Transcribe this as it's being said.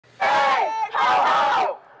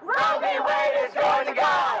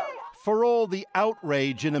For all the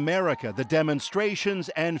outrage in America, the demonstrations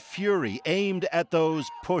and fury aimed at those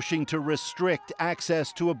pushing to restrict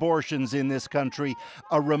access to abortions in this country,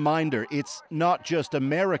 a reminder it's not just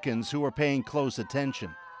Americans who are paying close attention.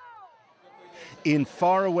 In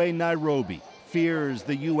faraway Nairobi, fears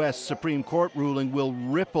the U.S. Supreme Court ruling will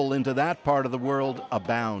ripple into that part of the world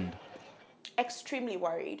abound. Extremely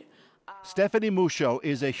worried. Stephanie Musho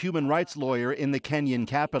is a human rights lawyer in the Kenyan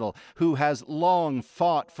capital who has long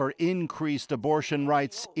fought for increased abortion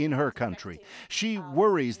rights in her country. She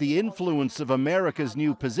worries the influence of America's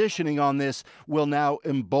new positioning on this will now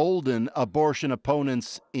embolden abortion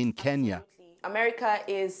opponents in Kenya. America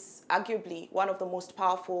is arguably one of the most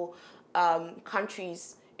powerful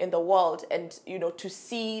countries in the world, and to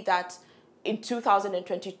see that in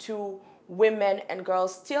 2022 women and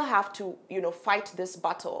girls still have to fight this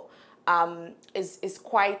battle is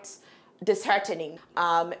quite disheartening,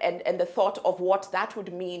 and the thought of what that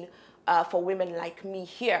would mean for women like me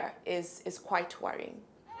here is quite worrying.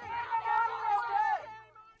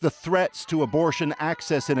 The threats to abortion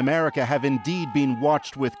access in America have indeed been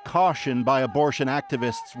watched with caution by abortion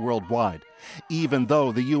activists worldwide, even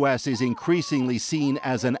though the U.S. is increasingly seen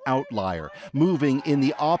as an outlier, moving in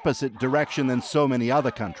the opposite direction than so many other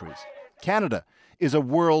countries. Canada is a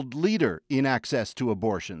world leader in access to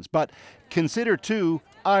abortions. But consider, too,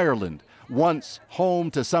 Ireland. Once home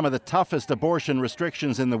to some of the toughest abortion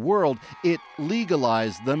restrictions in the world, it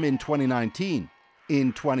legalized them in 2019.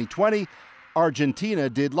 In 2020, Argentina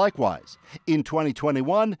did likewise. In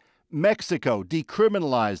 2021, Mexico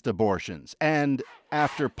decriminalized abortions. And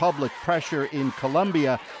after public pressure in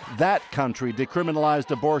Colombia, that country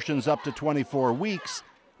decriminalized abortions up to 24 weeks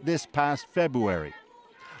this past February.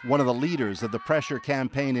 One of the leaders of the pressure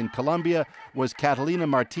campaign in Colombia was Catalina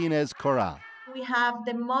Martinez Corral. We have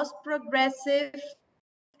the most progressive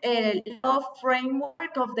law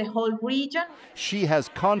framework of the whole region. She has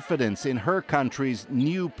confidence in her country's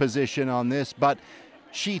new position on this, but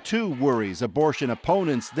she too worries abortion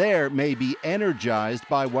opponents there may be energized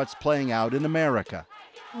by what's playing out in America.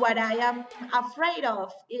 What I am afraid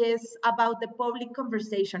of is about the public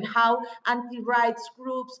conversation, how anti-rights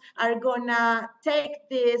groups are gonna take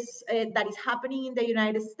this that is happening in the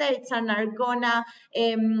United States and are gonna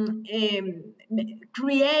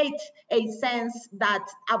create a sense that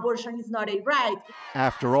abortion is not a right.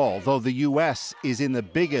 After all, though the U.S. is in the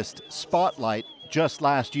biggest spotlight, just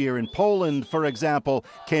last year in Poland, for example,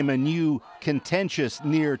 came a new contentious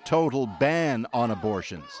near-total ban on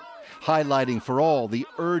abortions, highlighting for all the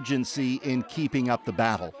urgency in keeping up the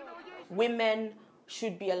battle. Women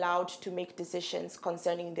should be allowed to make decisions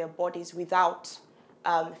concerning their bodies without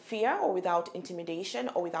fear or without intimidation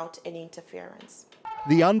or without any interference.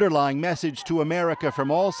 The underlying message to America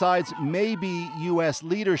from all sides may be U.S.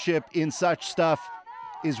 leadership in such stuff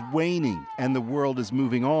is waning and the world is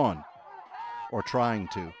moving on, or trying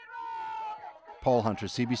to. Paul Hunter,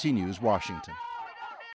 CBC News, Washington.